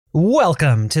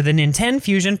Welcome to the Nintendo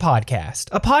Fusion Podcast,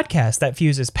 a podcast that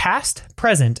fuses past,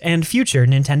 present, and future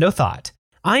Nintendo thought.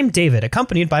 I'm David,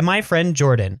 accompanied by my friend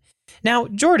Jordan. Now,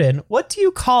 Jordan, what do you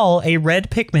call a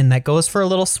red Pikmin that goes for a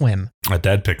little swim? A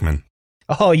dead Pikmin.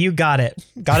 Oh, you got it.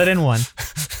 Got it in one.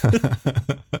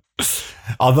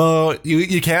 Although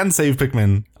you can save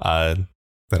Pikmin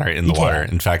that are in the water.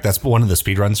 In fact, that's one of the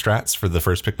speedrun strats for the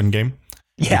first Pikmin game.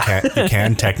 Yeah. You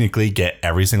can technically get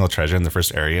every single treasure in the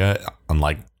first area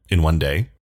in one day.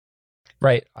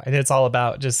 Right. It's all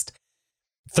about just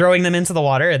throwing them into the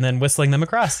water and then whistling them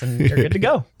across and you're good to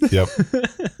go. Yep.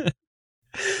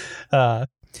 But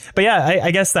yeah,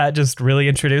 I guess that just really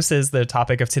introduces the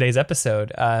topic of today's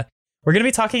episode. We're going to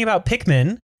be talking about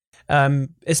Pikmin,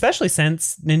 especially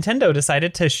since Nintendo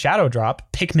decided to shadow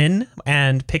drop Pikmin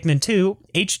and Pikmin 2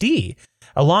 HD,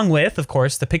 along with, of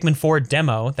course, the Pikmin 4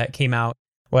 demo that came out,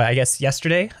 well, I guess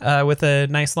yesterday with a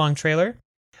nice long trailer.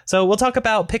 So we'll talk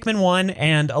about Pikmin 1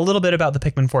 and a little bit about the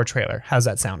Pikmin 4 trailer. How's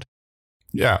that sound?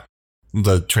 Yeah.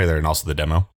 The trailer and also the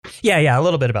demo. Yeah, a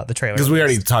little bit about the trailer. Because we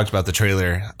already talked about the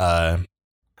trailer.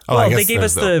 They gave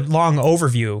us the long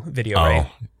overview video, right?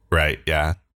 Oh, right,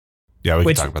 yeah. Yeah, we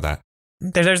can talk about that.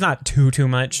 There's not too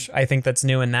much, I think, that's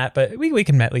new in that, but we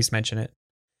can at least mention it.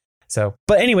 So,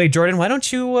 but anyway, Jordan, why don't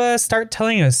you start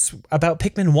telling us about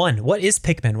Pikmin 1? What is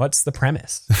Pikmin? What's the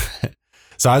premise?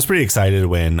 So I was pretty excited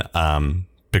when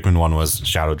Pikmin 1 was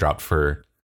shadow dropped for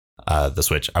the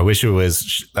Switch. I wish it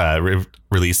was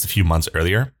released a few months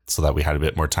earlier so that we had a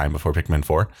bit more time before Pikmin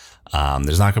 4.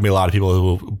 There's not going to be a lot of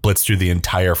people who blitz through the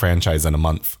entire franchise in a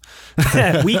month.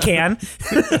 We can.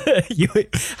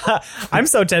 I'm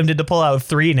so tempted to pull out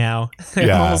 3 now.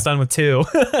 Yeah. I'm almost done with 2.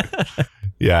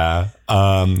 Yeah.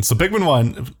 So Pikmin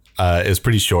 1 is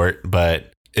pretty short,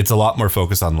 but it's a lot more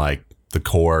focused on like the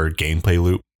core gameplay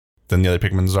loop than the other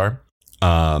Pikmins are.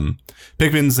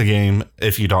 Pikmin's a game,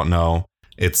 if you don't know,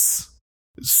 it's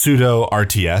pseudo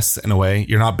RTS in a way.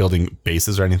 You're not building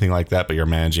bases or anything like that, but you're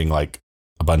managing like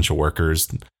a bunch of workers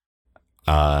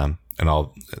and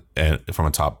from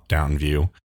a top down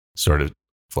view, sort of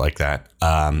like that.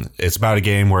 It's about a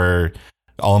game where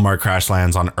Olimar crash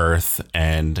lands on Earth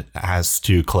and has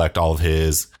to collect all of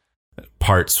his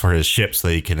parts for his ship so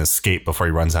that he can escape before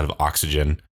he runs out of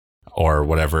oxygen or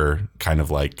whatever kind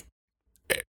of like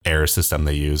air system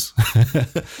they use.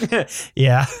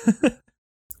 Yeah.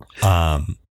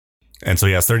 And so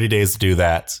he has 30 days to do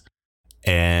that.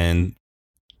 And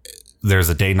there's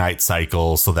a day-night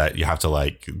cycle so that you have to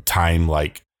like time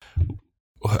like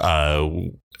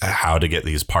how to get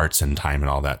these parts in time and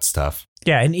all that stuff.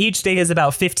 Yeah, and each day is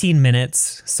about 15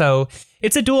 minutes. So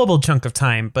it's a doable chunk of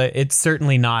time, but it's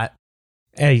certainly not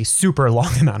a super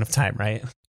long amount of time, right?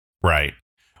 Right.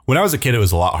 When I was a kid, it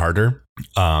was a lot harder.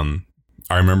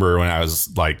 I remember when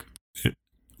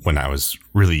I was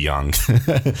really young,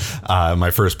 my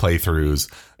first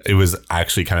playthroughs, it was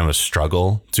actually kind of a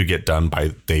struggle to get done by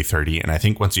day 30. And I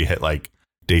think once you hit like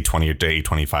day 20 or day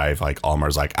 25, like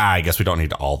Almar's like, I guess we don't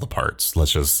need all the parts.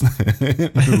 Let's just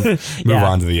move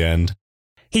on to the end.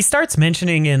 He starts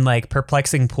mentioning in like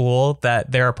Perplexing Pool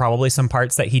that there are probably some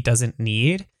parts that he doesn't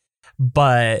need,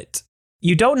 but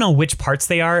you don't know which parts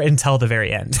they are until the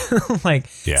very end.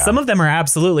 Some of them are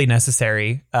absolutely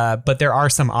necessary, but there are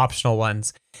some optional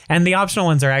ones. And the optional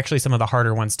ones are actually some of the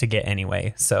harder ones to get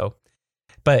anyway. So,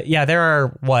 but yeah, there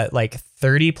are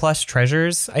 30 plus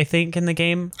treasures, I think, in the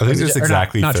game. I think there's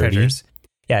exactly not 30. Treasures.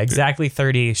 Yeah, exactly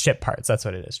 30 ship parts. That's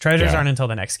what it is. Treasures aren't until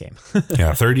the next game.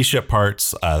 Yeah, 30 ship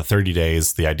parts, 30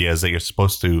 days. The idea is that you're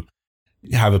supposed to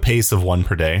have a pace of 1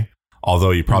 per day,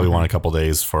 although you probably want a couple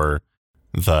days for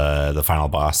the final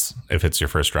boss if it's your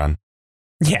first run.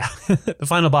 Yeah, the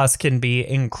final boss can be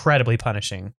incredibly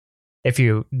punishing if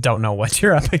you don't know what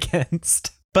you're up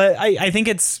against. But I think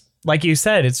it's, like you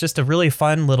said, it's just a really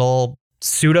fun little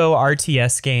pseudo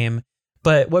RTS game.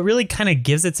 But what really kind of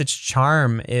gives it its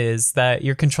charm is that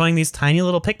you're controlling these tiny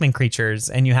little Pikmin creatures,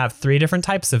 and you have 3 different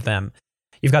types of them.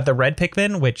 You've got the red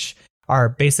Pikmin, which are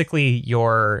basically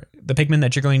the Pikmin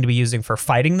that you're going to be using for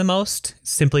fighting the most,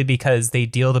 simply because they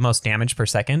deal the most damage per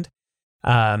second.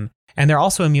 And they're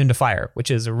also immune to fire, which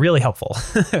is really helpful,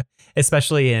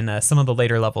 especially in some of the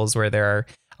later levels where there are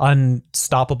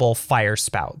unstoppable fire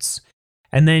spouts.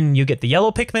 And then you get the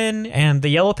yellow Pikmin, and the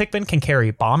yellow Pikmin can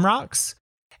carry bomb rocks,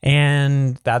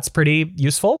 and that's pretty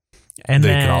useful. And they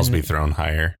can also be thrown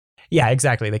higher. Yeah,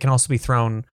 exactly. They can also be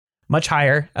thrown much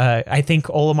higher. I think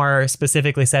Olimar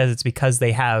specifically says it's because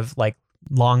they have like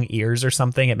long ears or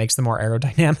something. It makes them more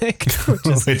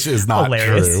aerodynamic, which is not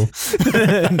hilarious. True.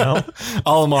 No,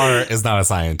 Olimar is not a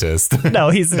scientist. No,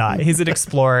 he's not. He's an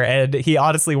explorer, and he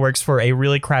honestly works for a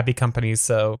really crappy company.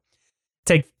 So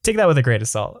take that with a grain of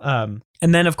salt.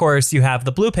 And then, of course, you have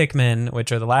the blue Pikmin,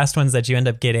 which are the last ones that you end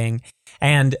up getting,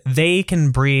 and they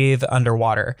can breathe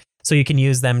underwater. So you can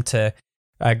use them to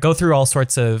go through all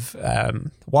sorts of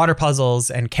water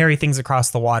puzzles and carry things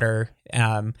across the water.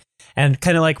 And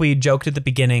kind of like we joked at the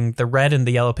beginning, the red and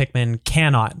the yellow Pikmin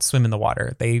cannot swim in the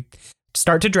water. They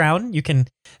start to drown. You can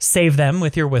save them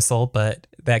with your whistle, but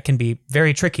that can be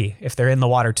very tricky. If they're in the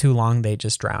water too long, they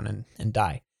just drown and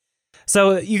die.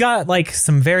 So you got like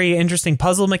some very interesting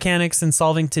puzzle mechanics and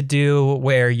solving to do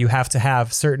where you have to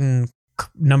have certain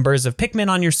numbers of Pikmin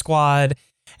on your squad.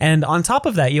 And on top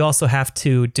of that, you also have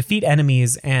to defeat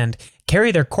enemies and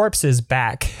carry their corpses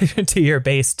back to your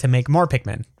base to make more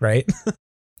Pikmin, right?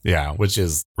 Yeah, which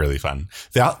is really fun.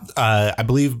 I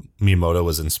believe Miyamoto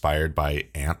was inspired by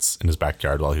ants in his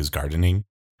backyard while he was gardening.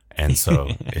 And so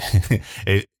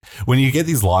when you get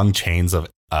these long chains of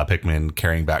Pikmin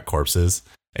carrying back corpses,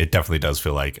 it definitely does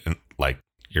feel like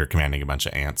you're commanding a bunch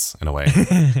of ants in a way.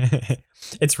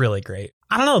 It's really great.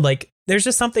 I don't know, like there's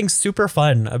just something super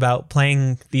fun about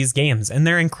playing these games, and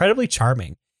they're incredibly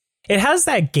charming. It has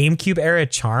that GameCube era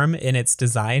charm in its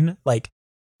design. Like,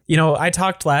 you know, I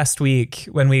talked last week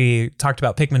when we talked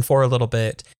about Pikmin 4 a little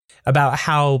bit about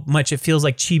how much it feels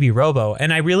like Chibi Robo.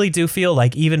 And I really do feel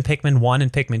like even Pikmin 1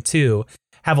 and Pikmin 2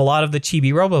 have a lot of the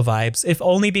Chibi Robo vibes, if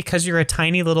only because you're a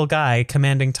tiny little guy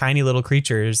commanding tiny little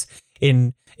creatures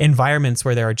in environments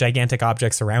where there are gigantic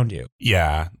objects around you.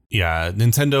 Yeah.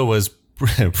 Nintendo was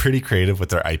pretty creative with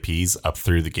their IPs up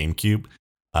through the GameCube.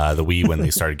 The Wii, when they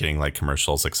started getting like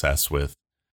commercial success with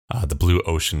the Blue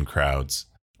Ocean crowds,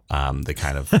 they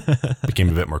kind of became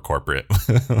a bit more corporate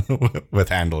with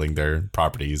handling their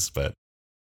properties. But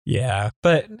yeah,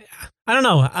 but I don't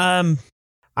know.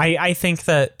 I think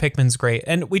that Pikmin's great.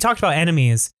 And we talked about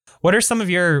enemies. What are some of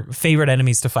your favorite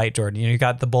enemies to fight, Jordan? You know, you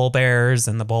got the bull bears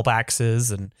and the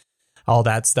bullbaxes and all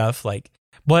that stuff. Like,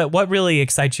 what really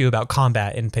excites you about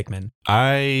combat in Pikmin?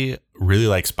 I really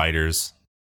like spiders.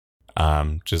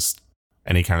 Just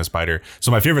any kind of spider.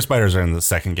 So my favorite spiders are in the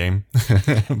second game.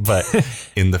 But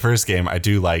in the first game, I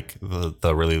do like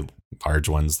the really large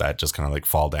ones that just kind of like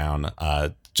fall down.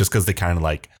 Just because they kind of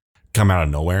like come out of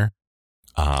nowhere.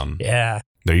 Yeah.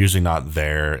 They're usually not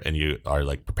there and you are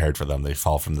like prepared for them. They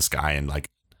fall from the sky and like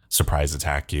surprise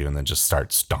attack you and then just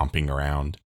start stomping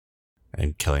around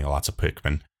and killing lots of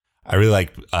Pikmin. I really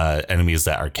like enemies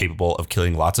that are capable of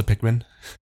killing lots of Pikmin.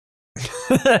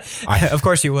 Of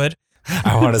course you would.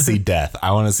 I want to see death.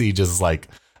 I want to see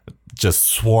just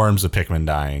swarms of Pikmin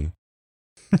dying.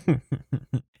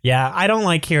 Yeah, I don't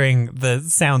like hearing the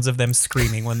sounds of them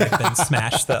screaming when they've been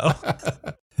smashed, though.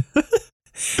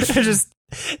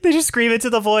 They just scream into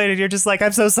the void and you're just like,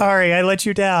 I'm so sorry, I let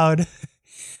you down.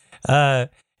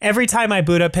 Every time I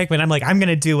boot up Pikmin, I'm like, I'm going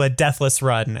to do a deathless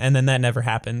run. And then that never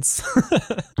happens.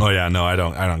 Oh, yeah, no, I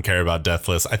don't care about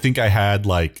deathless. I think I had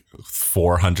like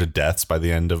 400 deaths by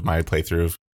the end of my playthrough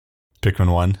of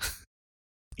Pikmin 1.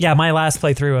 Yeah, my last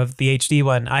playthrough of the HD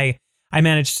one, I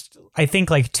managed, I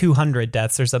think like 200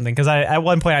 deaths or something. Because at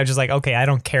one point I was just like, okay, I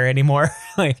don't care anymore.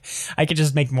 Like I could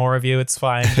just make more of you. It's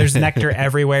fine. There's nectar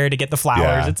everywhere to get the flowers.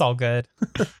 Yeah. It's all good.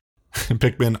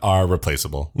 Pikmin are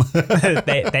replaceable.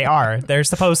 They are. They're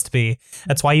supposed to be.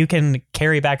 That's why you can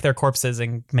carry back their corpses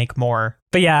and make more.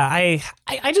 But yeah,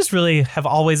 I just really have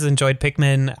always enjoyed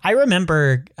Pikmin. I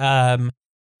remember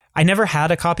I never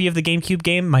had a copy of the GameCube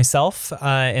game myself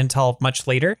until much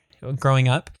later growing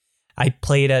up. I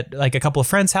played at like a couple of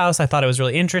friends' house. I thought it was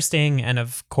really interesting. And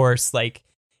of course, like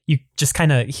you just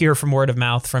kind of hear from word of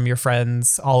mouth from your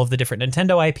friends, all of the different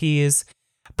Nintendo IPs.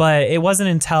 But it wasn't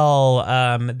until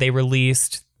they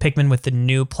released Pikmin with the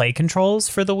new play controls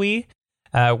for the Wii,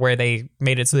 where they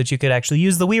made it so that you could actually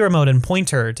use the Wii remote and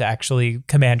pointer to actually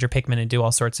command your Pikmin and do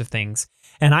all sorts of things.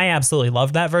 And I absolutely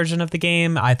loved that version of the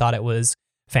game. I thought it was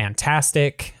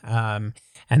fantastic.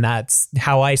 And that's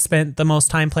how I spent the most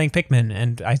time playing Pikmin.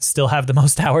 And I still have the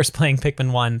most hours playing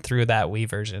Pikmin 1 through that Wii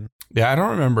version. Yeah, I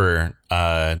don't remember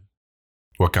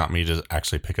what got me to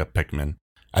actually pick up Pikmin.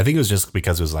 I think it was just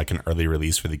because it was like an early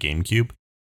release for the GameCube.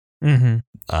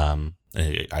 Mm-hmm.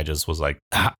 I just was like,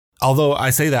 although I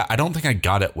say that, I don't think I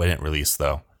got it when it released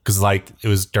though. Because like it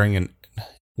was during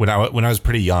when I was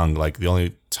pretty young, like the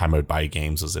only time I would buy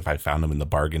games was if I found them in the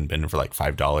bargain bin for like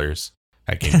 $5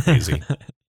 at Game Crazy.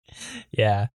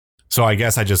 Yeah. So I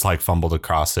guess I just like fumbled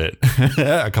across it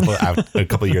a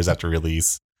couple years after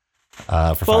release for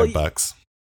 $5.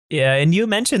 Yeah, and you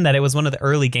mentioned that it was one of the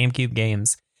early GameCube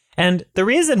games. And the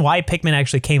reason why Pikmin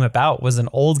actually came about was an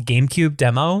old GameCube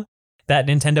demo that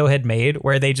Nintendo had made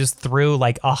where they just threw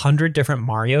like 100 different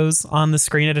Marios on the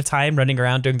screen at a time running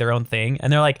around doing their own thing.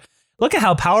 And they're like, look at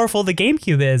how powerful the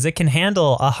GameCube is. It can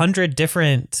handle 100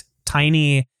 different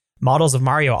tiny models of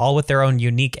Mario, all with their own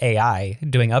unique AI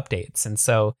doing updates. And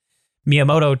so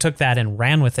Miyamoto took that and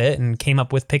ran with it and came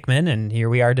up with Pikmin, and here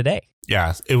we are today.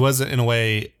 Yeah, it was in a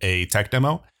way a tech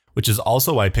demo, which is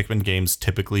also why Pikmin games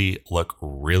typically look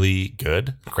really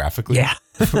good graphically. Yeah.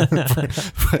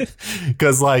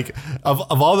 Because like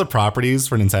of all the properties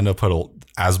for Nintendo put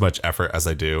as much effort as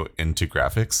I do into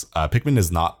graphics, Pikmin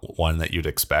is not one that you'd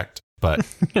expect, but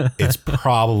it's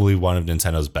probably one of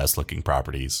Nintendo's best looking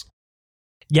properties.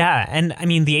 Yeah, and I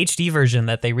mean the HD version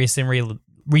that they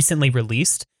recently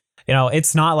released, you know,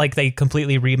 it's not like they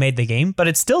completely remade the game, but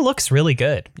it still looks really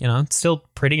good. You know, it's still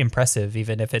pretty impressive,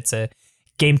 even if it's a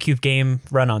GameCube game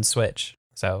run on Switch.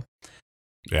 So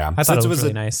yeah, I thought since it was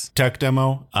really a nice tech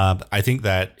demo, I think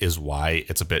that is why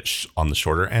it's a bit on the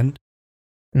shorter end.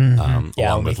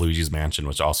 Along with Luigi's Mansion,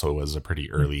 which also was a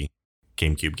pretty early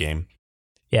GameCube game.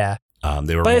 Yeah,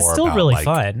 they were but more it's still about, really like,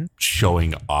 fun,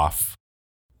 showing off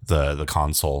the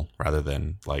console rather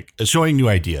than like showing new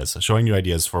ideas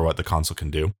for what the console can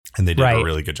do, and they did a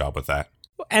really good job with that.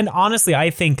 And honestly, I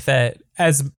think that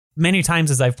as many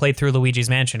times as I've played through Luigi's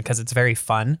Mansion, because it's very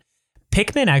fun,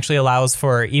 Pikmin actually allows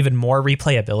for even more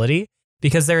replayability,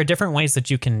 because there are different ways that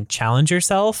you can challenge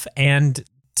yourself and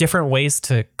different ways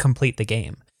to complete the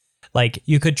game. Like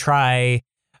you could try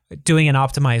doing an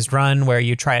optimized run where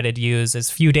you try to use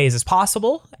as few days as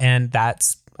possible, and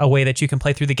that's a way that you can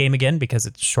play through the game again because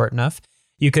it's short enough.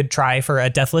 You could try for a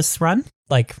deathless run,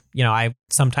 like, you know, I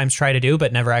sometimes try to do,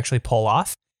 but never actually pull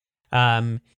off.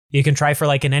 You can try for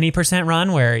like an any %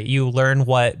 run where you learn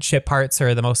what ship parts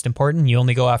are the most important. You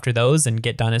only go after those and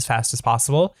get done as fast as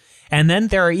possible. And then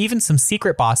there are even some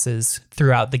secret bosses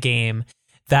throughout the game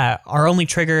that are only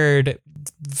triggered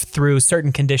through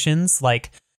certain conditions. Like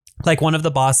one of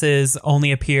the bosses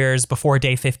only appears before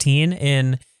day 15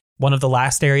 in one of the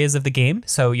last areas of the game.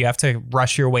 So you have to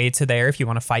rush your way to there if you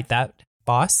want to fight that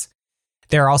boss.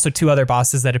 There are also 2 other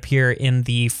bosses that appear in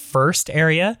the first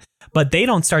area, but they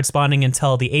don't start spawning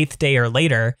until the 8th day or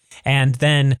later. And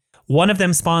then one of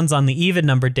them spawns on the even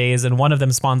numbered days and one of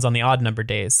them spawns on the odd numbered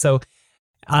days. So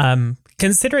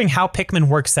considering how Pikmin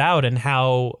works out and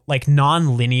how like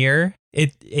non-linear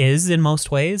it is in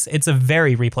most ways, it's a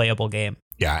very replayable game.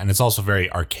 Yeah, and it's also very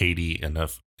arcadey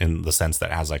in the sense that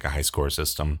it has like a high score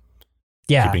system.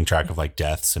 Yeah. Keeping track of like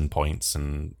deaths and points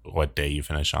and what day you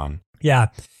finish on. Yeah.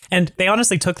 And they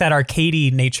honestly took that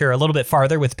arcadey nature a little bit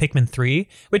farther with Pikmin 3,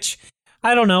 which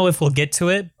I don't know if we'll get to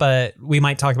it, but we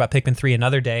might talk about Pikmin 3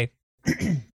 another day.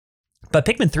 But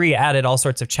Pikmin 3 added all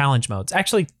sorts of challenge modes.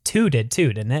 Actually, 2 did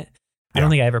too, didn't it? I don't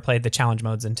think I ever played the challenge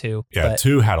modes in 2. Yeah, but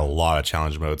 2 had a lot of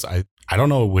challenge modes. I don't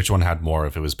know which one had more,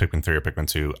 if it was Pikmin 3 or Pikmin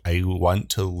 2. I want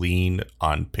to lean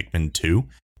on Pikmin 2.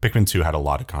 Pikmin 2 had a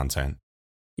lot of content.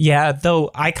 Yeah,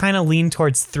 though I kind of lean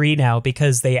towards 3 now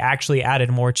because they actually added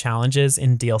more challenges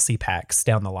in DLC packs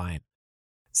down the line.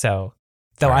 So,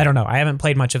 though I don't know. I haven't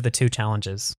played much of the 2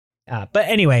 challenges. But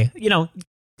anyway, you know,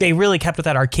 they really kept with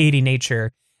that arcadey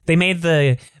nature. They made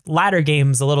the latter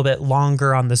games a little bit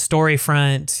longer on the story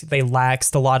front. They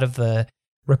laxed a lot of the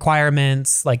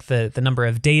requirements, like the number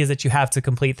of days that you have to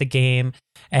complete the game,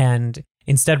 and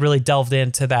instead really delved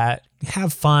into that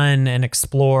have fun and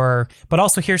explore, but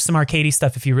also here's some arcadey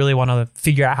stuff if you really want to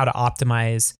figure out how to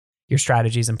optimize your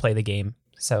strategies and play the game.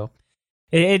 So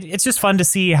it's just fun to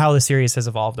see how the series has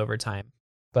evolved over time.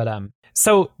 But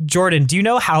so Jordan, do you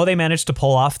know how they managed to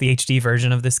pull off the HD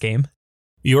version of this game?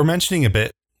 You were mentioning a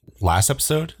bit last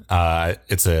episode.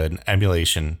 It's an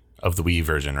emulation of the Wii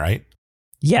version, right?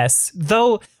 Yes.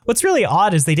 Though what's really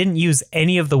odd is they didn't use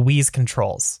any of the Wii's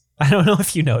controls. I don't know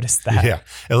if you noticed that. Yeah,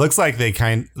 it looks like they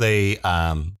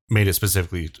made it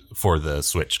specifically for the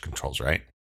Switch controls, right?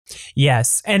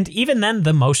 Yes, and even then,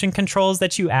 the motion controls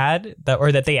that you add,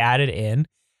 that they added in,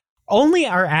 only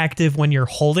are active when you're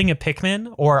holding a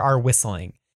Pikmin or are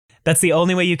whistling. That's the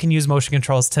only way you can use motion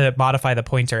controls to modify the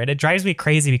pointer, and it drives me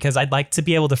crazy because I'd like to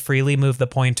be able to freely move the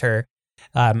pointer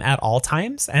at all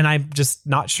times, and I'm just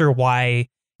not sure why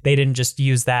they didn't just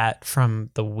use that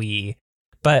from the Wii.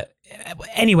 But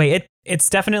anyway, it's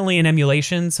definitely an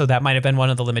emulation, so that might have been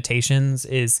one of the limitations.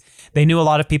 Is they knew a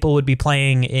lot of people would be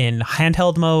playing in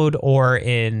handheld mode or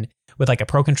with like a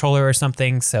Pro controller or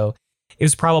something, so it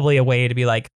was probably a way to be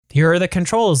like, here are the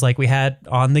controls like we had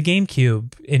on the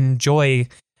GameCube. Enjoy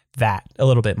that a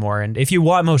little bit more, and if you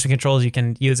want motion controls, you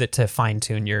can use it to fine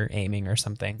tune your aiming or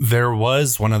something. There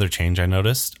was one other change I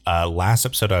noticed. Last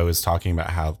episode, I was talking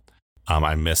about how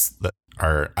I missed the.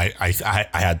 Or I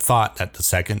had thought that the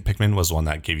second Pikmin was one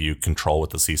that gave you control with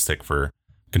the C stick for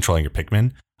controlling your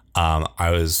Pikmin.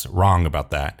 I was wrong about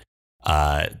that.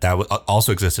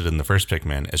 also existed in the first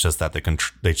Pikmin. It's just that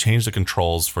they changed the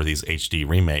controls for these HD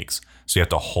remakes, so you have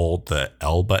to hold the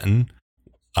L button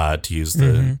to use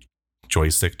the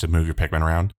joystick to move your Pikmin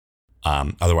around.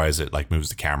 Otherwise, it like moves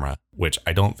the camera, which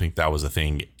I don't think that was a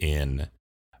thing in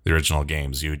the original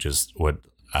games. You just would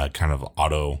kind of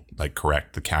auto like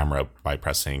correct the camera by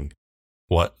pressing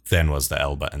what then was the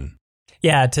L button.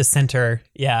 Yeah, to center.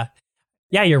 Yeah,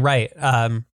 you're right.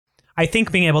 I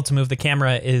think being able to move the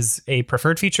camera is a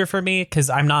preferred feature for me because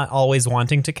I'm not always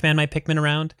wanting to command my Pikmin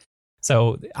around.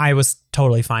 So I was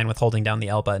totally fine with holding down the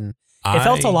L button. It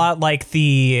felt a lot like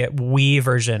the Wii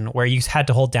version where you had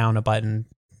to hold down a button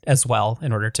as well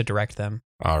in order to direct them.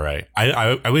 All right.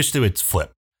 I wish they would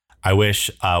flip. I wish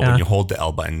when you hold the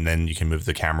L button, then you can move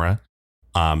the camera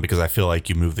because I feel like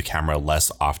you move the camera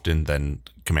less often than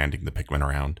commanding the Pikmin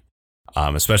around.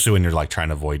 Especially when you're like trying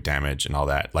to avoid damage and all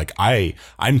that. Like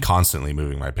I'm constantly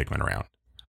moving my Pikmin around.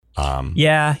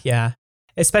 Yeah.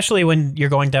 Especially when you're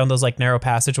going down those like narrow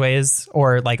passageways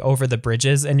or like over the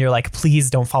bridges and you're like, please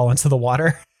don't fall into the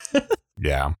water.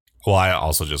 Yeah. Well, I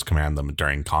also just command them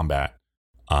during combat.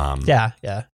 Yeah.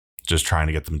 Just trying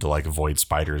to get them to like avoid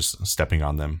spiders stepping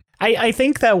on them. I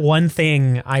think that one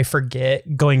thing I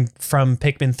forget going from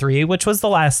Pikmin 3, which was the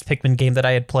last Pikmin game that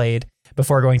I had played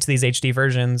before going to these HD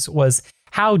versions, was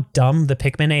how dumb the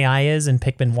Pikmin AI is in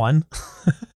Pikmin 1.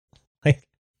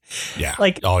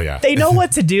 Oh yeah. They know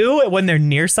what to do when they're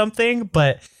near something,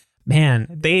 but man,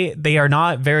 they are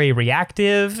not very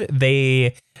reactive.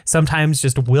 They sometimes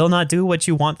just will not do what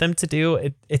you want them to do.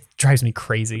 It drives me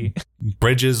crazy.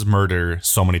 Bridges murder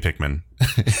so many Pikmin.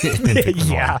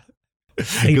 Yeah.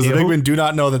 Because the Pikmin do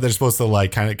not know that they're supposed to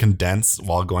like kind of condense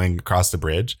while going across the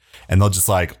bridge, and they'll just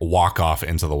like walk off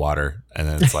into the water, and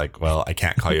then it's like, well, I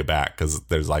can't call you back because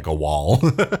there's like a wall.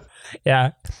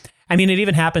 Yeah. I mean, it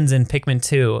even happens in Pikmin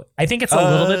 2. I think it's a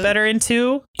little bit better in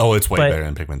 2. Oh, it's way better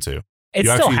in Pikmin 2. It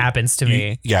still happens to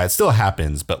me. Yeah, it still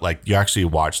happens, but like you actually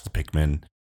watch the Pikmin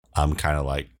kind of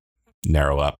like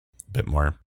narrow up a bit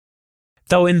more.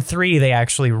 Though in 3, they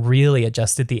actually really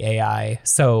adjusted the AI.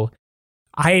 So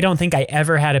I don't think I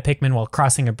ever had a Pikmin while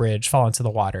crossing a bridge fall into the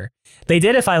water. They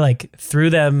did if I like threw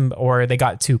them or they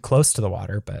got too close to the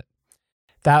water, but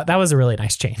that was a really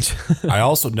nice change. I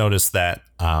also noticed that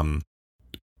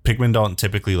Pikmin don't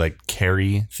typically like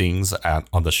carry things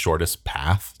on the shortest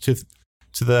path to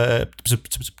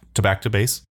back to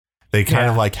base. They kind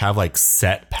of like have like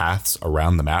set paths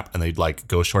around the map, and they'd like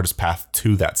go shortest path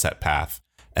to that set path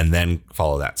and then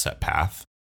follow that set path.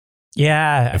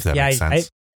 Yeah. If that makes sense.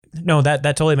 No, that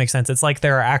totally makes sense. It's like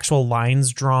there are actual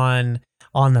lines drawn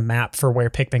on the map for where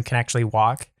Pikmin can actually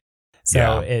walk.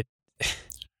 So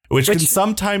Which can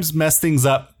sometimes mess things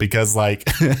up because like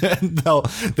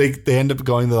they end up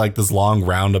going to like this long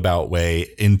roundabout way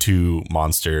into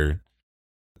monster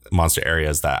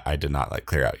areas that I did not like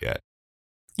clear out yet.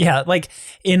 Yeah, like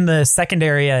in the second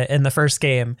area in the first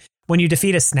game, when you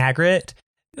defeat a Snagret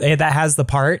that has the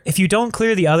part, if you don't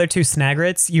clear the other 2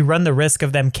 Snagrets, you run the risk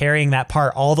of them carrying that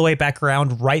part all the way back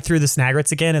around right through the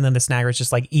Snagrets again, and then the Snagrets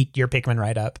just like eat your Pikmin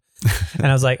right up. And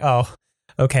I was like, oh,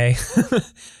 okay.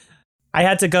 I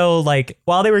had to go like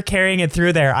while they were carrying it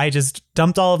through there, I just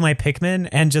dumped all of my Pikmin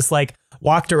and just like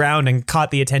walked around and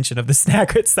caught the attention of the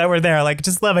Snagrets that were there. Like,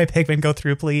 just let my Pikmin go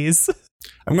through, please.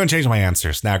 I'm going to change my answer.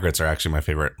 Snagrets are actually my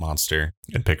favorite monster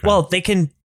in Pikmin. Well, they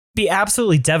can be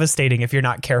absolutely devastating if you're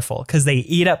not careful because they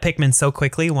eat up Pikmin so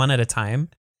quickly, one at a time,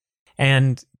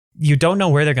 and you don't know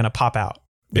where they're going to pop out,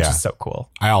 which is so cool.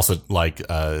 I also like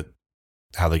how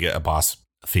they get a boss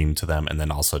theme to them, and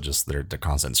then also just their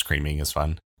constant screaming is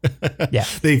fun. Yeah.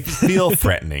 They feel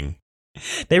threatening.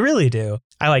 They really do.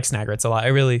 I like Snagrets a lot.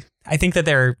 I think that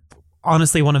they're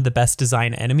honestly one of the best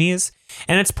design enemies.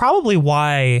 And it's probably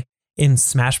why in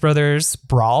Smash Brothers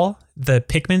Brawl, the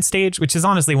Pikmin stage, which is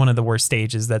honestly one of the worst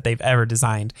stages that they've ever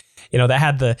designed, that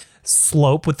had the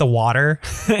slope with the water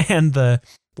and the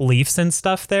leaves and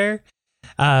stuff there.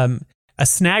 A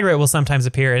Snagret will sometimes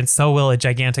appear, and so will a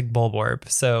gigantic Bulborb.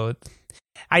 So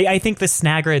I think the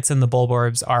Snagrets and the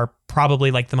Bulborbs are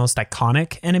probably like the most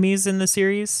iconic enemies in the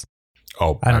series.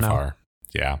 Oh, by far.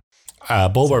 Yeah.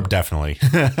 Bulborb, definitely.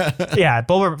 Yeah,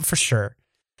 Bulborb for sure.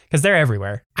 Because they're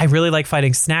everywhere. I really like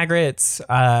fighting Snagrets.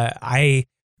 I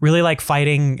really like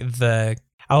fighting they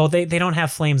don't have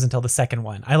flames until the second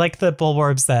one. I like the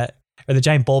Bulborbs or the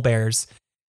giant bull bears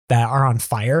that are on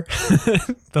fire.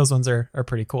 Those ones are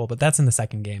pretty cool, but that's in the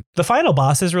second game. The final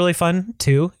boss is really fun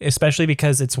too, especially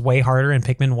because it's way harder in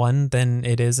Pikmin 1 than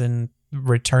it is in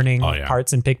returning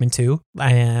parts in Pikmin 2.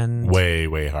 And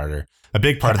way harder. A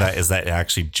big part of that is that it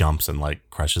actually jumps and like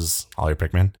crushes all your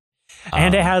Pikmin.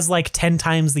 And it has like 10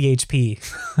 times the HP.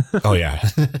 Oh, yeah.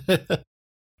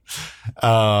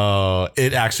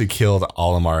 It actually killed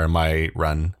Olimar in my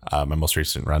run, my most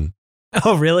recent run.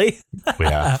 Oh, really?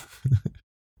 Yeah.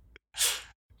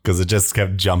 Because it just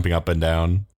kept jumping up and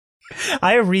down.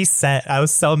 I reset. I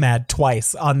was so mad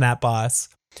twice on that boss.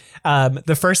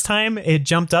 The first time it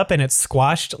jumped up and it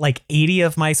squashed like 80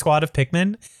 of my squad of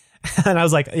Pikmin. And I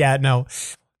was like, yeah, no,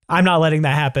 I'm not letting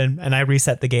that happen. And I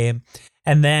reset the game.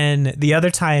 And then the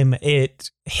other time it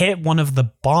hit one of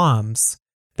the bombs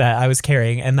that I was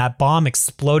carrying, and that bomb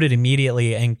exploded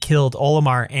immediately and killed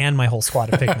Olimar and my whole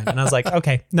squad of Pikmin. And I was like,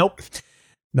 okay, nope.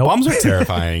 Bombs are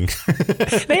terrifying.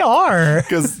 They are.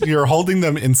 Because you're holding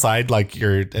them inside like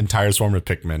your entire swarm of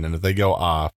Pikmin, and if they go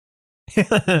off.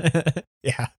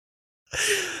 Yeah.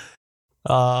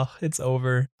 It's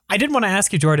over. I did want to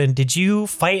ask you, Jordan, did you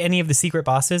fight any of the secret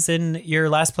bosses in your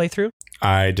last playthrough?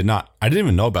 I did not. I didn't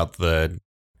even know about the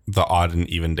odd and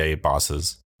even day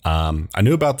bosses. I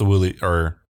knew about the woolly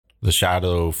or the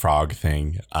shadow frog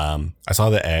thing. I saw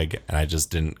the egg and I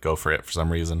just didn't go for it for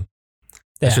some reason.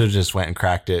 Yeah. I should have just went and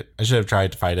cracked it. I should have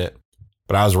tried to fight it,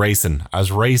 but I was racing.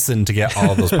 To get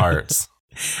all of those parts.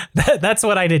 That's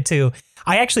what I did too.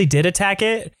 I actually did attack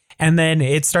it, and then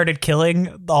it started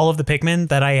killing all of the Pikmin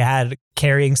that I had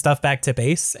carrying stuff back to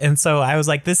base. And so I was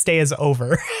like, this day is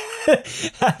over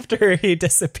after he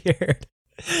disappeared.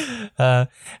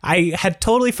 I had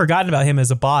totally forgotten about him as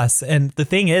a boss. And the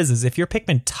thing is if your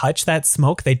Pikmin touch that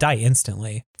smoke, they die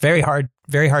instantly. Very hard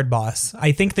boss.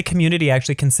 I think the community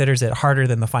actually considers it harder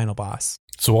than the final boss.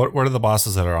 So what are the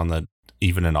bosses that are on the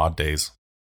even and odd days?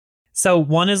 So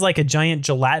one is like a giant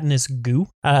gelatinous goo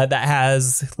that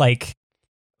has like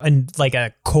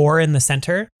a core in the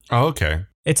center. Oh, okay.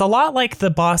 It's a lot like the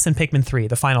boss in Pikmin 3,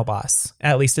 the final boss,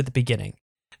 at least at the beginning.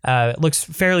 It looks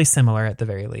fairly similar at the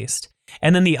very least.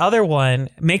 And then the other one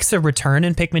makes a return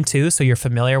in Pikmin 2, so you're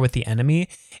familiar with the enemy.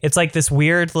 It's like this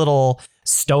weird little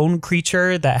stone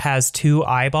creature that has 2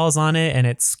 eyeballs on it, and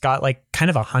it's got like kind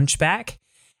of a hunchback.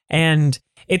 And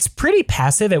it's pretty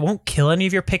passive. It won't kill any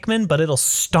of your Pikmin, but it'll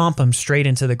stomp them straight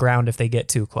into the ground if they get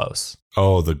too close.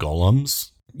 Oh, the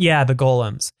golems? Yeah, the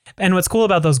golems. And what's cool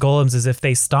about those golems is if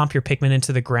they stomp your Pikmin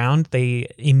into the ground, they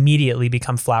immediately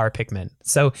become flower Pikmin.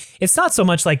 So it's not so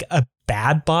much like a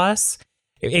bad boss.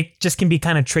 It just can be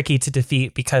kind of tricky to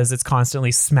defeat because it's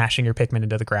constantly smashing your Pikmin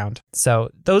into the ground. So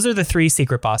those are the 3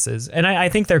 secret bosses. And I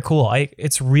think they're cool.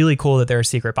 It's really cool that there are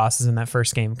secret bosses in that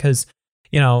first game because,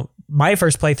 you know, my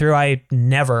first playthrough, I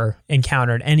never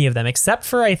encountered any of them except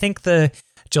for, I think, the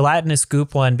gelatinous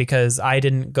goop one, because I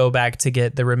didn't go back to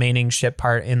get the remaining ship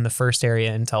part in the first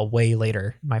area until way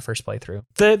later, my first playthrough.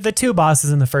 The 2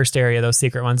 bosses in the first area, those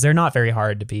secret ones, they're not very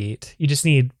hard to beat. You just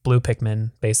need blue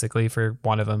Pikmin, basically, for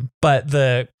one of them. But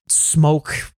the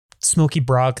smoky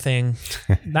brog thing,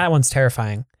 that one's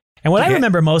terrifying. And what I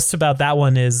remember most about that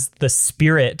one is the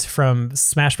spirit from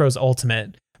Smash Bros.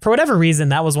 Ultimate. For whatever reason,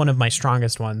 that was one of my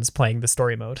strongest ones playing the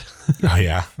story mode. Oh,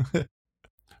 yeah.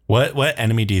 What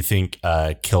enemy do you think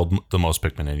killed the most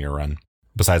Pikmin in your run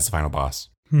besides the final boss?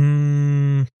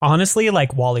 Honestly,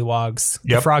 like Wollywogs.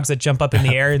 Yep. The frogs that jump up in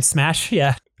the air and smash.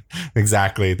 Yeah.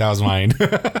 Exactly. That was mine.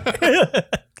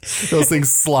 Those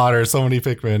things slaughter so many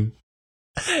Pikmin.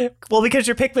 Well, because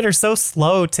your Pikmin are so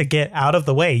slow to get out of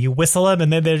the way. You whistle them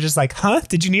and then they're just like, huh?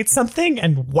 Did you need something?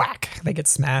 And whack, they get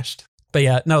smashed. But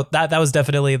yeah, no, that was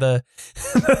definitely the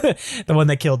the one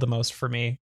that killed the most for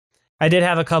me. I did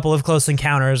have a couple of close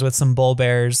encounters with some bull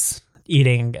bears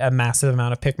eating a massive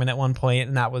amount of Pikmin at one point,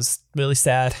 and that was really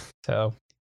sad. So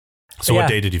what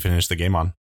day did you finish the game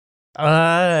on?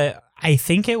 I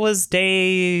think it was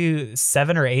day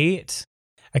 7 or 8.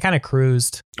 I kind of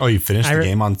cruised. Oh, you finished the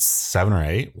game on 7 or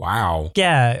 8? Wow.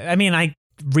 Yeah, I mean, I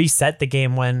reset the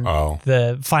game when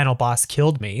the final boss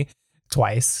killed me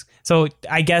twice. So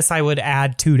I guess I would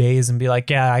add 2 days and be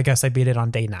like, yeah, I guess I beat it on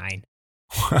day 9.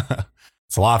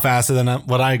 It's a lot faster than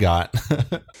what I got.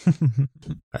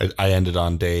 I ended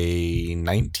on day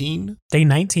 19. Day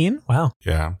 19? Wow.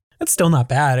 Yeah. That's still not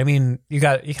bad. I mean, you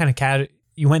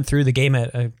went through the game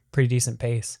at a pretty decent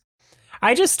pace.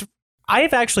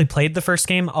 I've actually played the first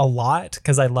game a lot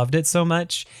because I loved it so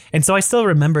much. And so I still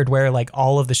remembered where like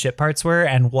all of the ship parts were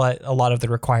and what a lot of the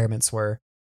requirements were.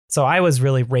 So I was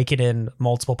really raking in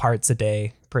multiple parts a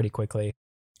day pretty quickly.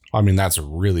 I mean, that's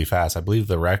really fast. I believe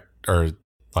the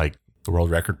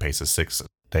world record pace is 6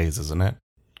 days, isn't it?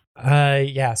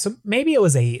 Yeah. So maybe it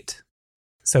was 8.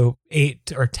 So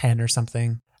 8 or 10 or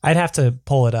something. I'd have to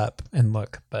pull it up and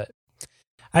look, but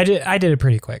I did it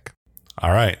pretty quick.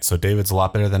 All right. So David's a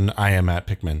lot better than I am at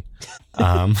Pikmin.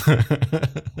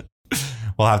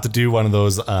 We'll have to do one of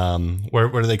those.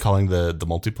 What are they calling the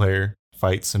multiplayer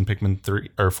fights in Pikmin 3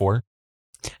 or 4?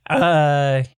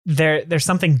 There's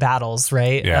something battles,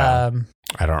 right? Yeah.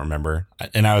 I don't remember.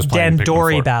 And I was playing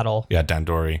Dandori battle. Yeah,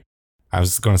 Dandori. I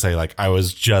was going to say, like, I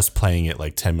was just playing it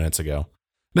like 10 minutes ago.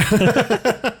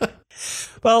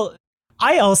 Well,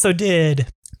 I also did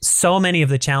so many of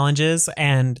the challenges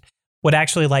and would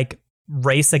actually like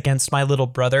race against my little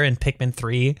brother in Pikmin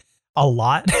 3 a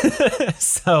lot.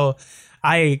 So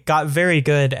I got very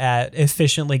good at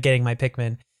efficiently getting my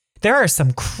Pikmin. There are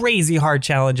some crazy hard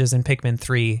challenges in Pikmin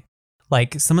 3.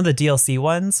 Like some of the DLC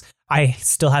ones, I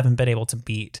still haven't been able to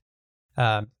beat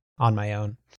on my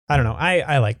own. I don't know.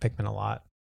 I like Pikmin a lot.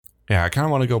 Yeah, I kind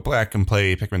of want to go back and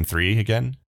play Pikmin 3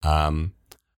 again.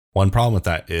 One problem with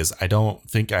that is I don't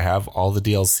think I have all the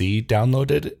DLC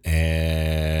downloaded,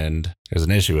 and there's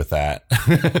an issue with that.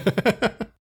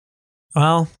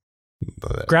 Well,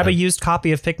 grab a used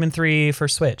copy of Pikmin 3 for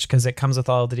Switch because it comes with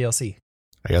all the DLC.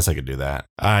 I guess I could do that.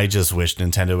 I just wish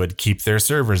Nintendo would keep their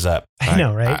servers up. I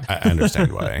know, right? I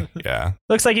understand why. Yeah.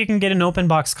 Looks like you can get an open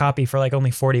box copy for like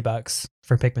only $40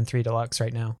 for Pikmin 3 Deluxe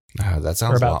right now. That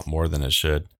sounds a lot more than it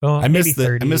should. Well, I miss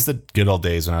the good old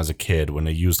days when I was a kid when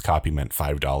a used copy meant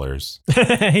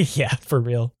 $5. Yeah, for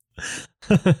real.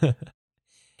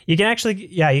 You can actually,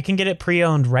 you can get it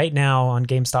pre-owned right now on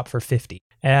GameStop for $50.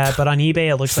 But on eBay,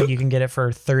 it looks like you can get it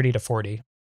for $30 to $40.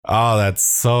 Oh, that's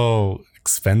so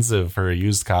expensive for a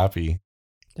used copy.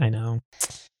 I know.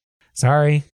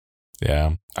 Sorry.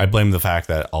 Yeah. I blame the fact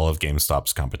that all of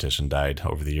GameStop's competition died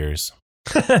over the years.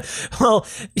 Well,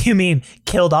 you mean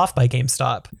killed off by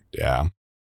GameStop? Yeah.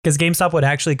 Because GameStop would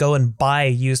actually go and buy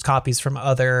used copies from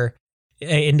other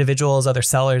individuals, other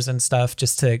sellers and stuff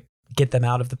just to get them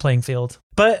out of the playing field.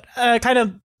 But kind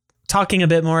of talking a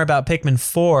bit more about Pikmin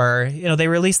 4, they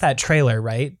released that trailer,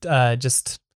 right?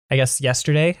 Just, I guess,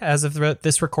 yesterday as of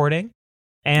this recording.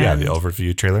 And the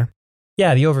overview trailer.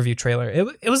 Yeah, the overview trailer.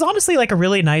 It was honestly like a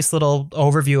really nice little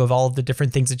overview of all of the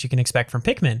different things that you can expect from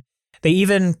Pikmin. They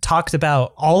even talked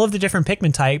about all of the different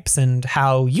Pikmin types and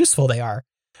how useful they are,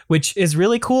 which is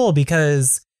really cool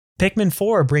because Pikmin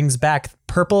 4 brings back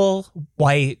purple,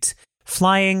 white,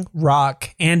 flying, rock,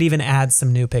 and even adds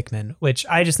some new Pikmin, which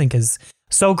I just think is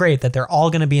so great that they're all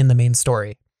going to be in the main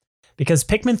story. Because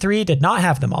Pikmin 3 did not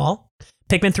have them all.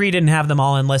 Pikmin 3 didn't have them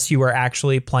all unless you were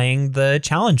actually playing the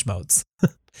challenge modes.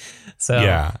 So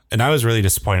yeah, and I was really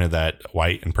disappointed that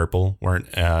white and purple weren't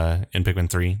in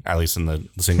Pikmin 3, at least in the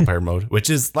single player mode, which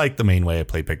is like the main way I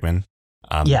play Pikmin.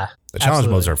 The challenge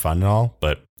modes are fun and all,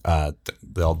 but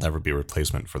they'll never be a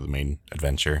replacement for the main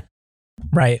adventure.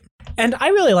 Right. And I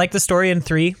really like the story in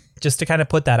 3, just to kind of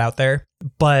put that out there.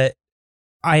 But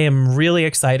I am really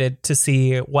excited to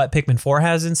see what Pikmin 4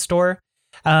 has in store.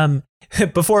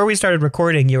 Before we started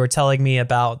recording, you were telling me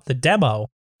about the demo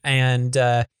and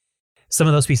some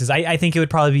of those pieces. I think it would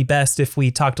probably be best if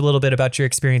we talked a little bit about your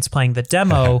experience playing the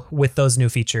demo with those new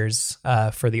features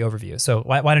for the overview. So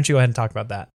why don't you go ahead and talk about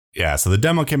that? Yeah, so the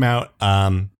demo came out.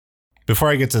 Before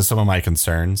I get to some of my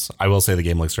concerns, I will say the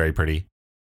game looks very pretty.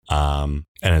 And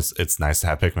it's nice to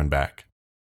have Pikmin back.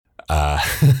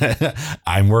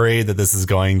 I'm worried that this is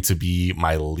going to be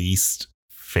my least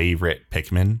favorite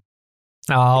Pikmin.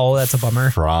 Oh, that's a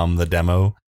bummer. From the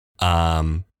demo.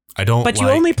 I don't. But you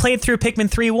only played through Pikmin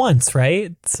 3 once,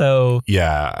 right? So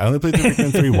yeah, I only played through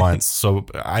Pikmin 3 once, so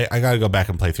I got to go back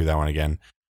and play through that one again.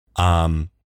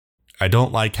 I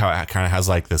don't like how it kind of has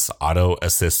like this auto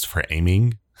assist for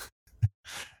aiming.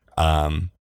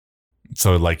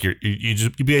 So like you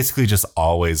basically just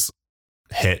always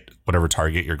hit whatever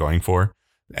target you're going for,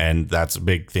 and that's a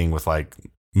big thing with like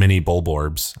mini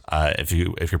Bulborbs. If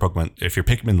your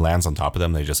Pikmin lands on top of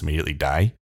them, they just immediately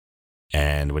die.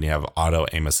 And when you have auto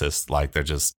aim assist, like they're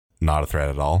just not a threat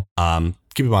at all.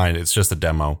 Keep in mind, it's just a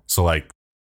demo. So like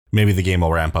maybe the game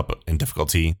will ramp up in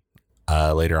difficulty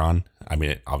later on. I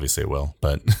mean, obviously it will,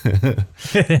 but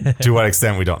to what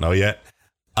extent, we don't know yet.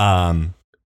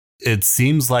 It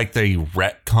seems like they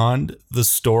retconned the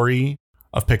story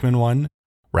of Pikmin 1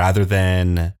 rather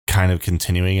than kind of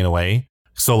continuing in a way.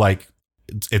 So like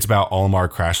it's about Olimar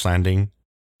crash landing.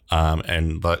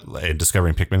 And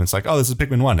discovering Pikmin, it's like, oh, this is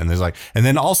Pikmin 1. And there's like, and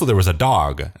then also there was a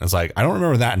dog. And it's like, I don't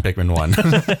remember that in Pikmin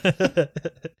 1.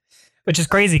 Which is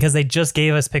crazy because they just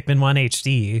gave us Pikmin 1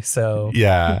 HD. So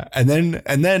yeah. And then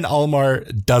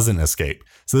Olimar doesn't escape.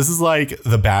 So this is like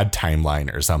the bad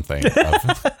timeline or something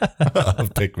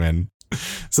of Pikmin.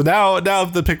 So now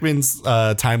the Pikmin's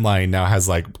timeline now has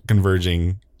like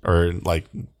converging or like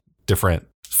different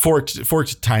forked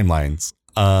timelines.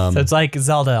 So it's like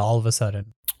Zelda all of a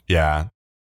sudden. Yeah.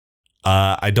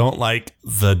 I don't like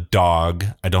the dog.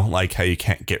 I don't like how you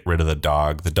can't get rid of the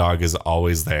dog. The dog is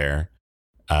always there.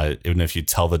 Even if you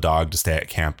tell the dog to stay at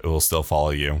camp, it will still follow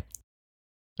you.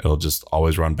 It'll just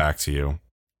always run back to you,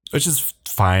 which is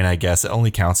fine, I guess. It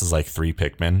only counts as like 3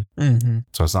 Pikmin,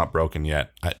 so it's not broken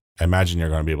yet. I imagine you're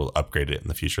going to be able to upgrade it in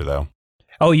the future, though.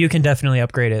 Oh, you can definitely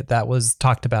upgrade it. That was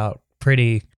talked about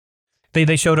pretty.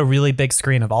 They showed a really big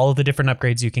screen of all of the different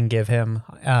upgrades you can give him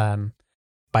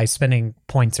by spending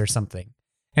points or something.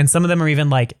 And some of them are even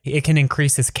like it can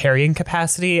increase his carrying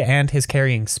capacity and his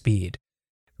carrying speed,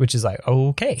 which is like,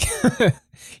 okay,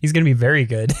 he's going to be very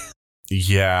good.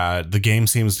 Yeah, the game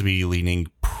seems to be leaning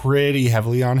pretty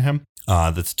heavily on him.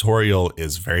 The tutorial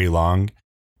is very long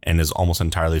and is almost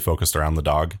entirely focused around the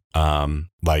dog.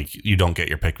 Like you don't get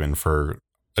your Pikmin for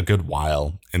a good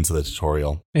while into the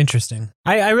tutorial. Interesting.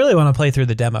 I really want to play through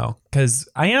the demo because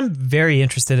I am very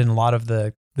interested in a lot of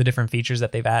the different features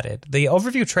that they've added. The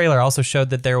overview trailer also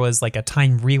showed that there was like a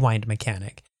time rewind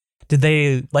mechanic. Did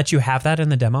they let you have that in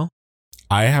the demo?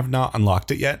 I have not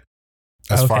unlocked it yet.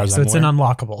 As far as so I'm it's aware. an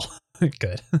unlockable.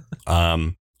 Good.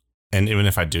 And even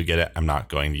if I do get it, I'm not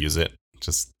going to use it.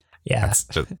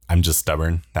 I'm just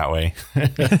stubborn that way.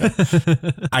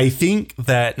 I think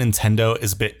that Nintendo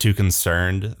is a bit too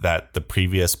concerned that the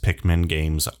previous Pikmin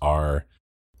games are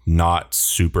not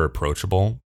super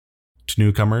approachable to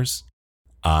newcomers.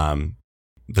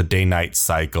 The day-night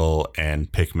cycle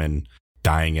and Pikmin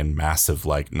dying in massive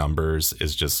like numbers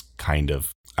is just kind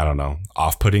of, I don't know,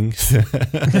 off-putting.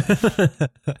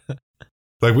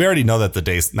 Like we already know that the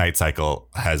day-night cycle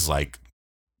has like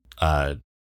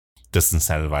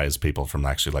disincentivized people from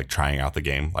actually like trying out the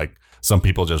game. Like some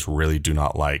people just really do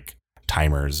not like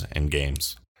timers in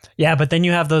games. Yeah, but then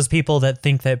you have those people that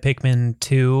think that Pikmin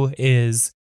 2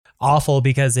 is awful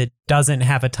because it doesn't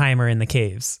have a timer in the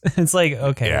caves. It's like,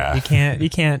 okay, yeah. you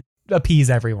can't appease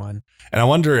everyone. And I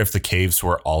wonder if the caves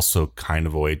were also kind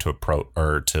of a way to approach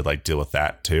or to like deal with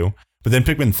that too. But then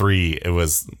Pikmin 3,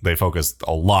 they focused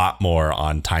a lot more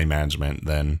on time management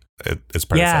than its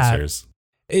predecessors.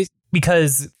 Yeah,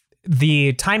 because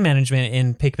the time management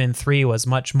in Pikmin 3 was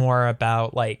much more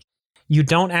about like, you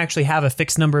don't actually have a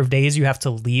fixed number of days you have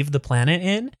to leave the planet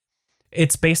in.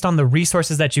 It's based on the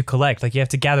resources that you collect. Like you have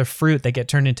to gather fruit that get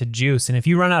turned into juice. And if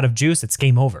you run out of juice, it's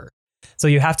game over. So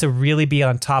you have to really be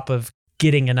on top of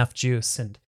getting enough juice.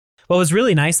 And what was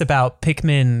really nice about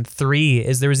Pikmin 3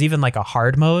 is there was even like a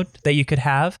hard mode that you could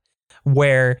have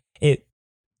where it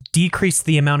decreased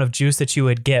the amount of juice that you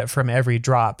would get from every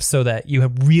drop so that you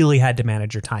really had to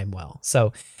manage your time well.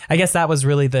 So I guess that was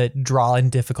really the draw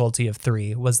and difficulty of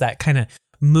 3 was that kind of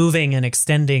moving and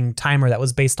extending timer that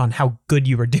was based on how good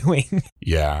you were doing.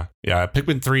 Yeah.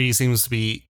 Pikmin 3 seems to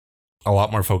be a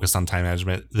lot more focused on time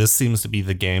management. This seems to be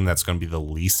the game that's going to be the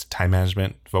least time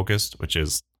management focused, which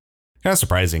is kind of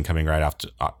surprising coming right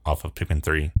off of Pikmin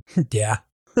 3. Yeah.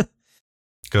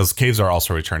 Because caves are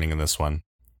also returning in this one.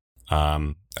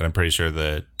 And I'm pretty sure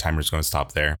the timer's going to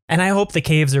stop there. And I hope the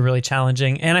caves are really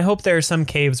challenging. And I hope there are some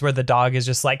caves where the dog is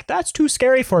just like, that's too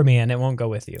scary for me, and it won't go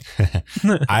with you.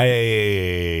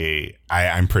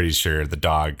 I'm pretty sure the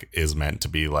dog is meant to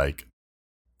be like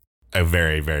a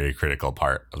very, very critical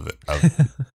part of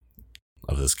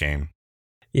this game.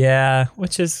 Yeah,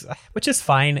 which is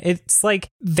fine. It's like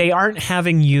they aren't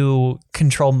having you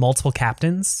control multiple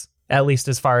captains. At least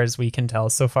as far as we can tell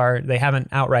so far, they haven't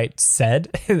outright said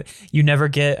you never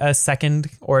get a second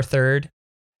or third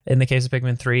in the case of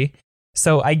Pikmin 3.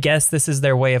 So I guess this is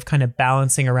their way of kind of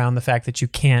balancing around the fact that you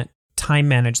can't time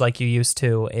manage like you used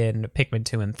to in Pikmin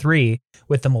 2 and 3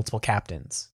 with the multiple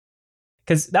captains.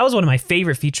 Because that was one of my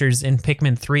favorite features in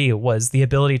Pikmin 3 was the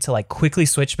ability to like quickly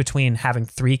switch between having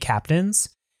 3 captains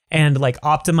and like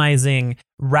optimizing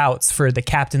routes for the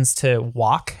captains to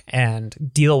walk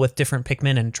and deal with different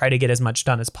Pikmin and try to get as much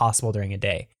done as possible during a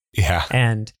day. Yeah.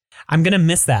 And I'm going to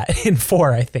miss that in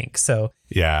 4, I think. So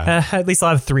yeah, at least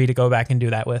I'll have 3 to go back and do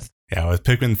that with. Yeah, with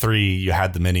Pikmin 3, you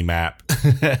had the mini map.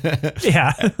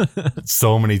 Yeah.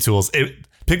 So many tools.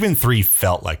 Pikmin 3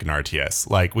 felt like an RTS.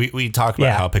 Like we talked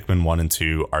about how Pikmin 1 and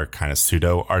 2 are kind of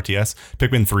pseudo RTS.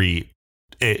 Pikmin 3,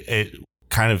 it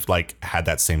kind of like had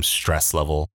that same stress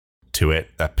level to it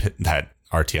that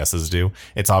RTSs do.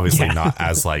 It's obviously not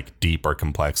as like deep or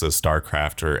complex as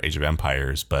StarCraft or Age of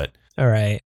Empires, but all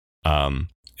right.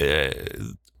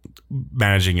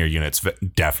 Managing your units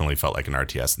definitely felt like an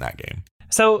RTS in that game.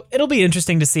 So it'll be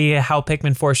interesting to see how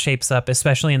Pikmin 4 shapes up,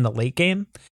 especially in the late game,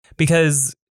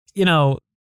 because, you know,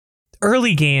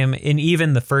 early game in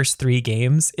even the first 3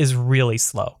 games is really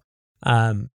slow.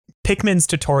 Pikmin's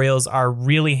tutorials are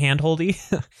really handholdy,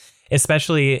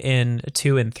 especially in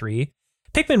 2 and 3,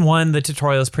 Pikmin 1, the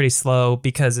tutorial is pretty slow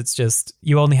because it's just,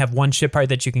 you only have one ship part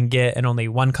that you can get and only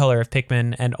one color of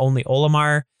Pikmin and only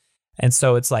Olimar. And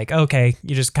so it's like, okay,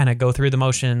 you just kind of go through the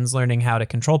motions, learning how to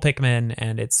control Pikmin,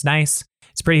 and it's nice.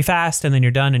 It's pretty fast, and then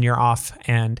you're done and you're off.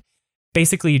 And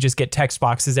basically you just get text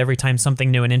boxes every time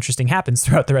something new and interesting happens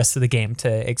throughout the rest of the game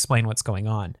to explain what's going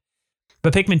on.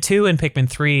 But Pikmin 2 and Pikmin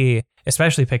 3,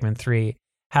 especially Pikmin 3,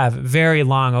 have very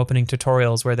long opening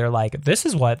tutorials where they're like, this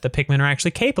is what the Pikmin are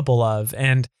actually capable of,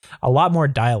 and a lot more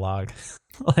dialogue.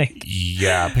 Like,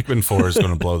 yeah, Pikmin 4 is going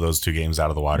to blow those two games out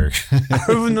of the water.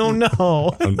 Oh,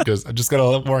 no. I'm just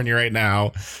going to warn you right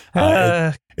now.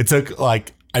 It took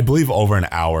like, I believe, over an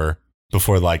hour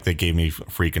before like they gave me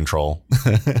free control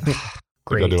to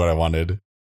go do what I wanted,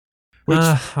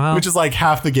 which is like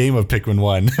half the game of Pikmin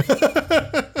 1.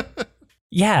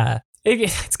 Yeah.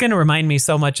 It's going to remind me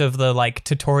so much of the like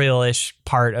tutorial-ish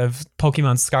part of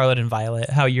Pokemon Scarlet and Violet,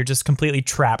 how you're just completely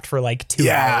trapped for like 2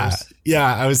 hours.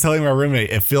 Yeah, I was telling my roommate,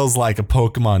 it feels like a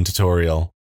Pokemon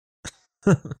tutorial.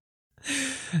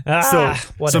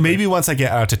 So maybe once I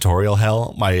get out of tutorial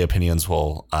hell, my opinions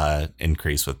will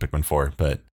increase with Pikmin 4.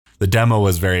 But the demo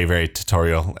was very, very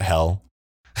tutorial hell,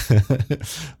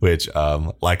 which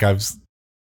like I've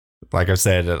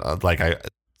said,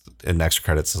 in extra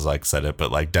credits as like said it,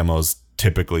 but like demos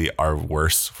typically are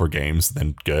worse for games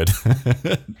than good.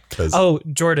 Oh,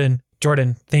 Jordan,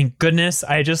 thank goodness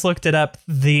I just looked it up.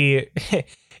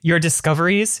 Your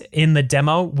discoveries in the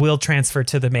demo will transfer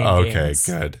to the main games.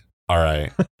 Okay, good. All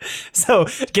right. So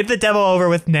get the demo over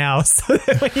with now, so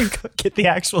that when you get the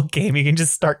actual game, you can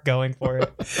just start going for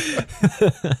it.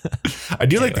 I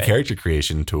do like the character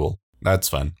creation tool. That's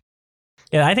fun.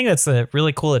 Yeah, I think that's a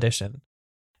really cool addition.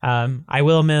 I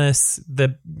will miss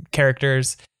the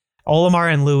characters.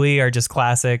 Olimar and Louie are just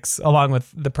classics, along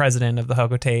with the president of the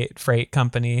Hocotate Freight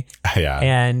Company. Yeah.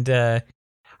 And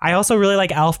I also really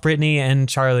like Alf, Brittany, and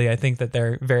Charlie. I think that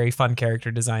they're very fun character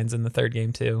designs in the third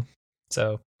game too.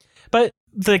 So, but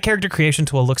the character creation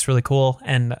tool looks really cool,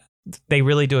 and they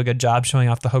really do a good job showing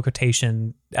off the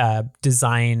Hocotation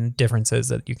design differences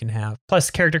that you can have.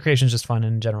 Plus, character creation is just fun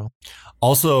in general.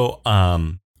 Also,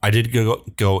 I did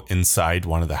go inside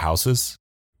one of the houses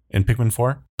in Pikmin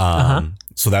 4.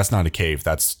 So that's not a cave.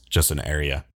 That's just an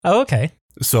area. Oh, okay.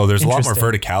 So there's a lot more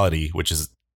verticality, which is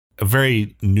a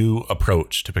very new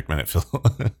approach to Pikmin. It feels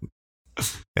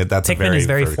that's Pikmin is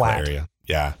very flat area.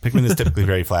 Yeah, Pikmin is typically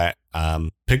very flat.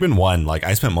 Pikmin 1, like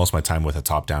I spent most of my time with a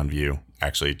top-down view,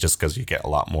 actually, just because you get a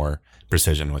lot more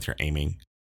precision with your aiming.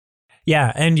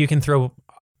 Yeah, and you can throw.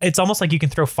 It's almost like you can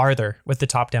throw farther with the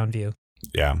top-down view.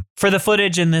 Yeah. For the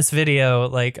footage in this video,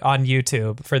 like on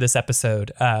YouTube for this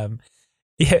episode,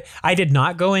 I did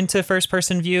not go into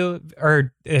first-person view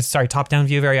top-down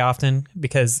view very often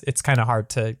because it's kind of hard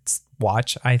to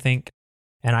watch, I think.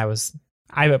 And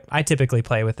I typically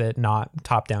play with it not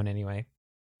top-down anyway.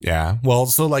 Yeah. Well,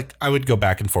 so like I would go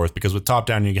back and forth because with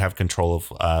top-down you have control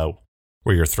of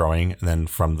where you're throwing, and then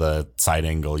from the side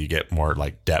angle you get more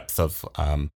like depth of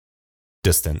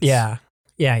distance. Yeah.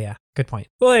 Good point.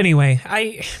 Well, anyway,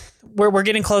 we're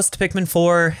getting close to Pikmin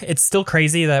 4. It's still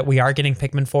crazy that we are getting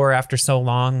Pikmin 4 after so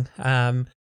long.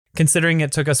 Considering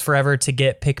it took us forever to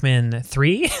get Pikmin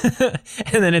 3,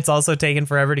 and then it's also taken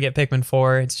forever to get Pikmin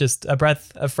 4. It's just a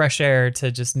breath of fresh air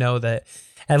to just know that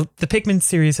the Pikmin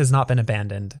series has not been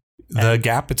abandoned. The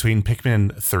gap between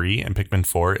Pikmin 3 and Pikmin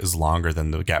 4 is longer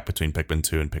than the gap between Pikmin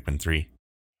 2 and Pikmin 3.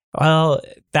 Well,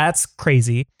 that's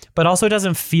crazy, but also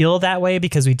doesn't feel that way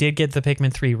because we did get the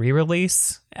Pikmin 3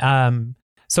 re-release.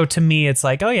 So to me, it's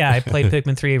like, oh yeah, I played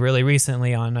Pikmin 3 really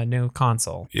recently on a new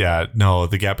console. Yeah, no,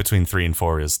 the gap between 3 and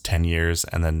 4 is 10 years,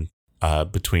 and then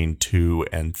between 2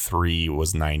 and 3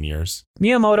 was 9 years.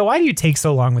 Miyamoto, why do you take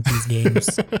so long with these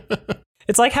games?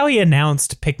 It's like how he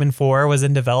announced Pikmin 4 was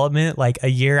in development like a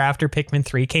year after Pikmin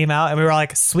 3 came out, and we were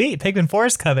like, sweet, Pikmin 4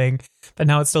 is coming, but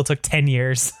now it still took 10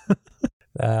 years.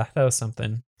 That was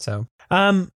something. So,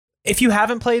 if you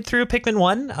haven't played through Pikmin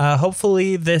 1,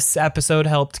 hopefully this episode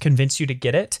helped convince you to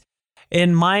get it.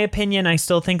 In my opinion, I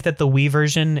still think that the Wii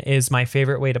version is my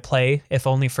favorite way to play, if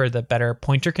only for the better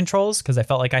pointer controls, because I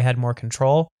felt like I had more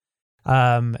control.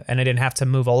 And I didn't have to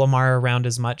move Olimar around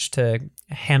as much to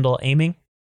handle aiming.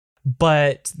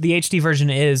 But the HD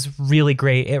version is really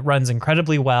great. It runs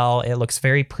incredibly well. It looks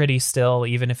very pretty still,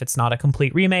 even if it's not a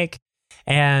complete remake.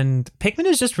 And Pikmin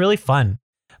is just really fun.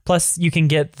 Plus, you can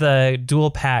get the dual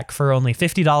pack for only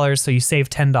 $50, so you save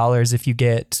 $10 if you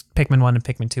get Pikmin 1 and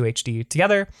Pikmin 2 HD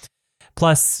together.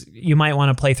 Plus, you might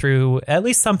want to play through at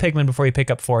least some Pikmin before you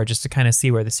pick up 4, just to kind of see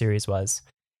where the series was.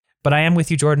 But I am with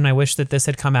you, Jordan. I wish that this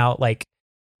had come out like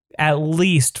at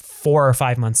least 4 or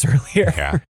 5 months earlier.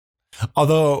 Yeah.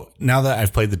 Although now that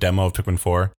I've played the demo of Pikmin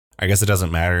 4, I guess it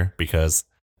doesn't matter because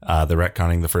they're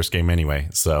retconning the first game anyway.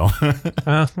 So,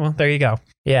 well, there you go.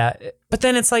 Yeah. But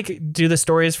then it's like, do the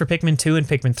stories for Pikmin 2 and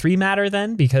Pikmin 3 matter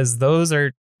then? Because those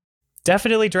are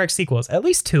definitely direct sequels. At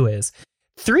least 2 is.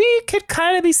 3 could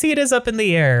kind of be seen as up in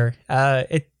the air.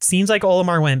 It seems like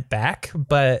Olimar went back,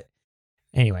 but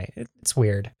anyway, it's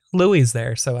weird. Louie's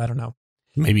there, so I don't know.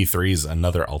 Maybe 3's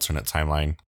another alternate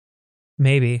timeline.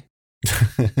 Maybe.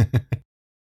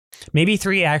 Maybe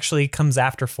 3 actually comes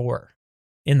after 4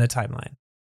 in the timeline.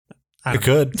 It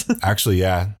could. Actually,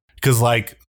 yeah. Because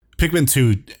like Pikmin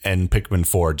 2 and Pikmin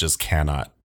 4 just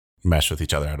cannot mesh with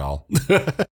each other at all.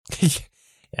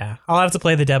 Yeah, I'll have to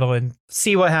play the demo and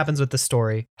see what happens with the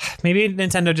story. Maybe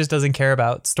Nintendo just doesn't care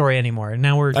about story anymore.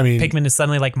 Now Pikmin is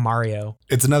suddenly like Mario.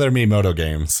 It's another Miyamoto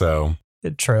game, so.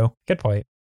 True. Good point.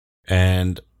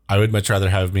 And I would much rather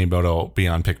have Miyamoto be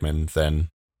on Pikmin than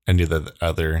any of the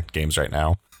other games right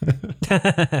now.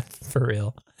 For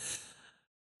real.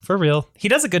 For real. He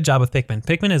does a good job with Pikmin.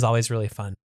 Pikmin is always really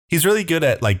fun. He's really good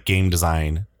at like game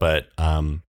design, but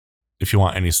if you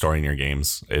want any story in your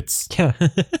games, it's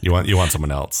you want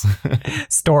someone else.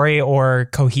 Story or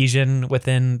cohesion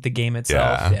within the game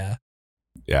itself.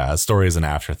 Yeah, story is an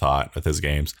afterthought with his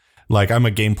games. Like I'm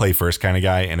a gameplay first kind of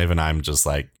guy, and even I'm just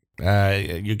like,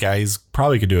 you guys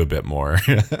probably could do a bit more.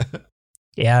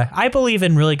 Yeah, I believe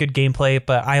in really good gameplay,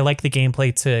 but I like the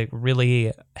gameplay to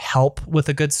really help with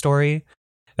a good story.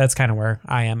 That's kind of where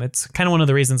I am. It's kind of one of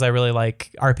the reasons I really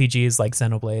like RPGs like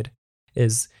Xenoblade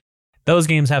is those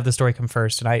games have the story come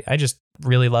first. And I just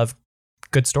really love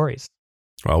good stories.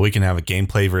 Well, we can have a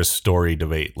gameplay versus story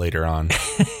debate later on.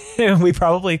 We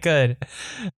probably could.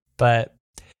 But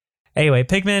anyway,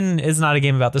 Pikmin is not a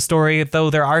game about the story, though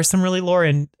there are some really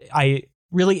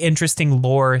really interesting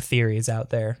lore theories out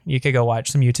there. You could go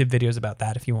watch some YouTube videos about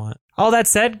that if you want. All that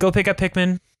said, go pick up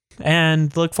Pikmin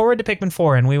and look forward to Pikmin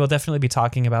 4, and we will definitely be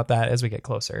talking about that as we get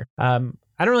closer. I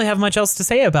don't really have much else to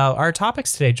say about our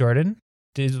topics today, Jordan.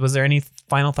 Was there any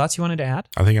final thoughts you wanted to add?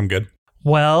 I think I'm good.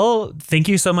 Well, thank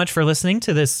you so much for listening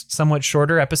to this somewhat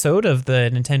shorter episode of the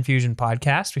Nintendo Fusion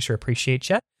podcast. We sure appreciate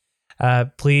you.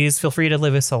 Please feel free to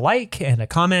leave us a like and a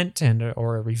comment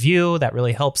or a review. That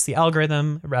really helps the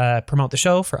algorithm promote the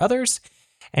show for others.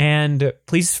 And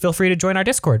please feel free to join our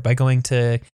Discord by going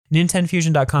to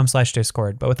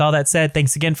nintendofusion.com/Discord. But with all that said,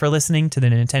 thanks again for listening to the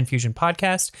Nintendo Fusion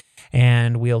podcast,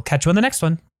 and we'll catch you on the next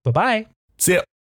one. Bye-bye. See ya.